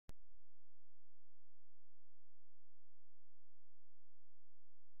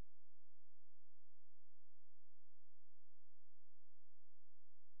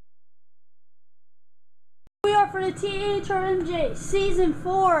start for the TAHRMJ Season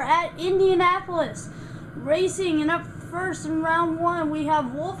 4 at Indianapolis. Racing, and up first in round 1 we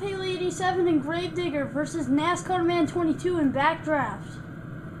have Wolf Haley 87 and Gravedigger versus NASCAR Man 22 in Backdraft.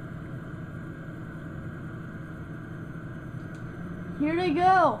 Here they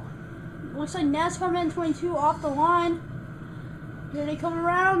go. Looks like NASCAR Man 22 off the line. Here they come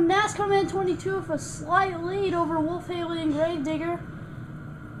around. NASCAR Man 22 with a slight lead over Wolf Haley and Gravedigger.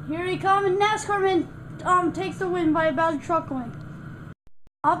 Here they come, and NASCAR Man takes the win by about a truck length.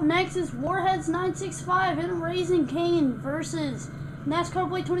 Up next is Warheads 965 and Raising Cane versus NASCAR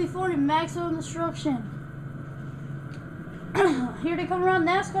Blade 24 and Maximum Destruction. Here they come around.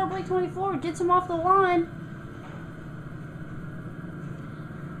 NASCAR Blade 24 gets him off the line.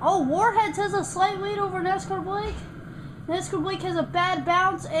 Oh, Warheads has a slight lead over NASCAR Blake. NASCAR Blake has a bad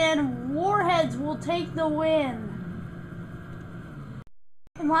bounce, and Warheads will take the win.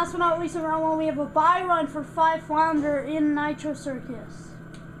 And last but not least, in round 1, we have a bye run for 5 Flounder in Nitro Circus.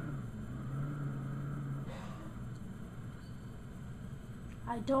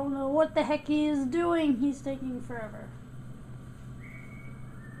 I don't know what the heck he is doing. He's taking forever.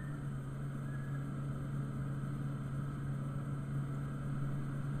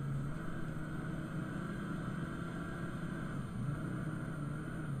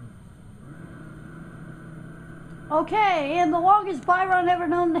 Okay, and the longest bye run ever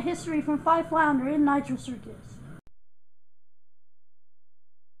known in the history from 5 Flounder in Nitro Circus.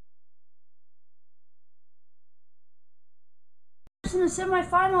 In the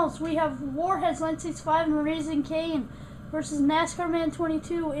semifinals, we have Warheads 965 and Raising Cane versus NASCAR Man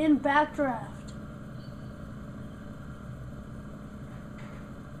 22 in Backdraft.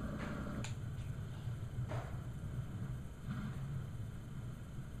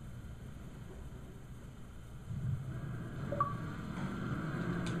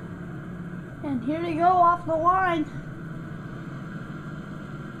 And here they go off the line.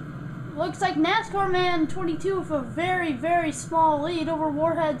 Looks like NASCAR Man 22 with a very, very small lead over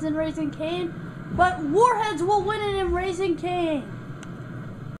Warheads and Raising Cane. But Warheads will win it in Raising Cane.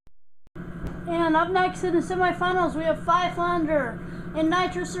 And up next in the semifinals, we have 5 Flounder in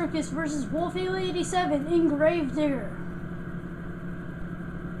Nitro Circus versus Wolf Haley 87 in Gravedigger.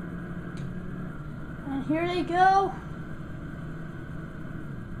 And here they go.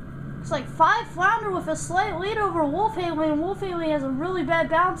 It's like 5 Flounder with a slight lead over Wolf Haley, and Wolf Haley has a really bad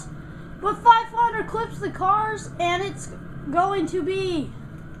bounce. But 5 Flounder clips the cars, and it's going to be...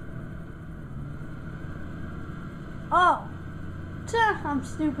 Oh. I'm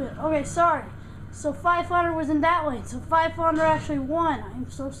stupid. Okay, sorry. So 5 Flounder was in that lane. So 5 Flounder actually won. I'm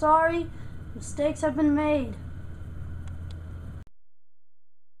so sorry. Mistakes have been made.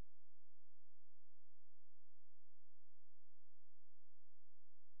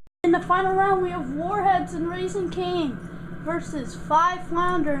 In the final round, we have Warheads and Raising Cane versus 5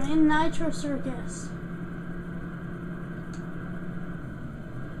 Flounder in Nitro Circus.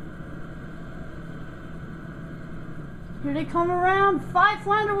 Here they come around. 5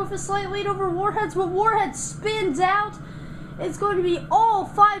 Flounder with a slight lead over Warheads, but Warheads spins out. It's going to be all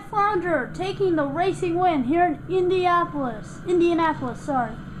 5 Flounder taking the racing win here in Indianapolis.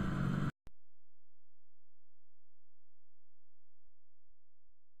 Sorry.